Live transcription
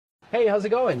Hey, how's it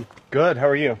going? Good, how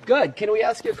are you? Good. Can we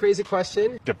ask you a crazy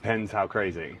question? Depends how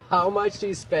crazy. How much do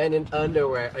you spend in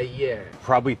underwear a year?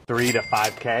 Probably 3 to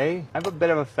 5K. I have a bit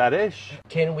of a fetish.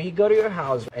 Can we go to your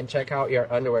house and check out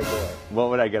your underwear drawer?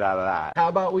 What would I get out of that? How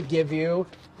about we give you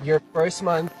your first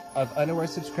month of underwear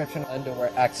subscription,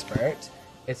 Underwear Expert.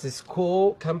 It's this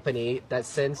cool company that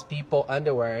sends people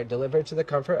underwear delivered to the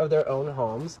comfort of their own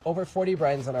homes. Over 40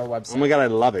 brands on our website. Oh my god, I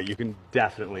love it. You can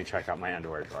definitely check out my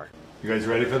underwear drawer. You guys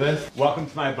ready for this? Welcome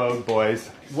to my abode, boys.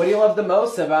 What do you love the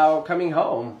most about coming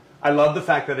home? I love the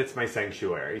fact that it's my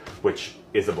sanctuary, which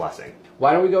is a blessing.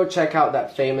 Why don't we go check out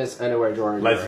that famous underwear drawer? Let's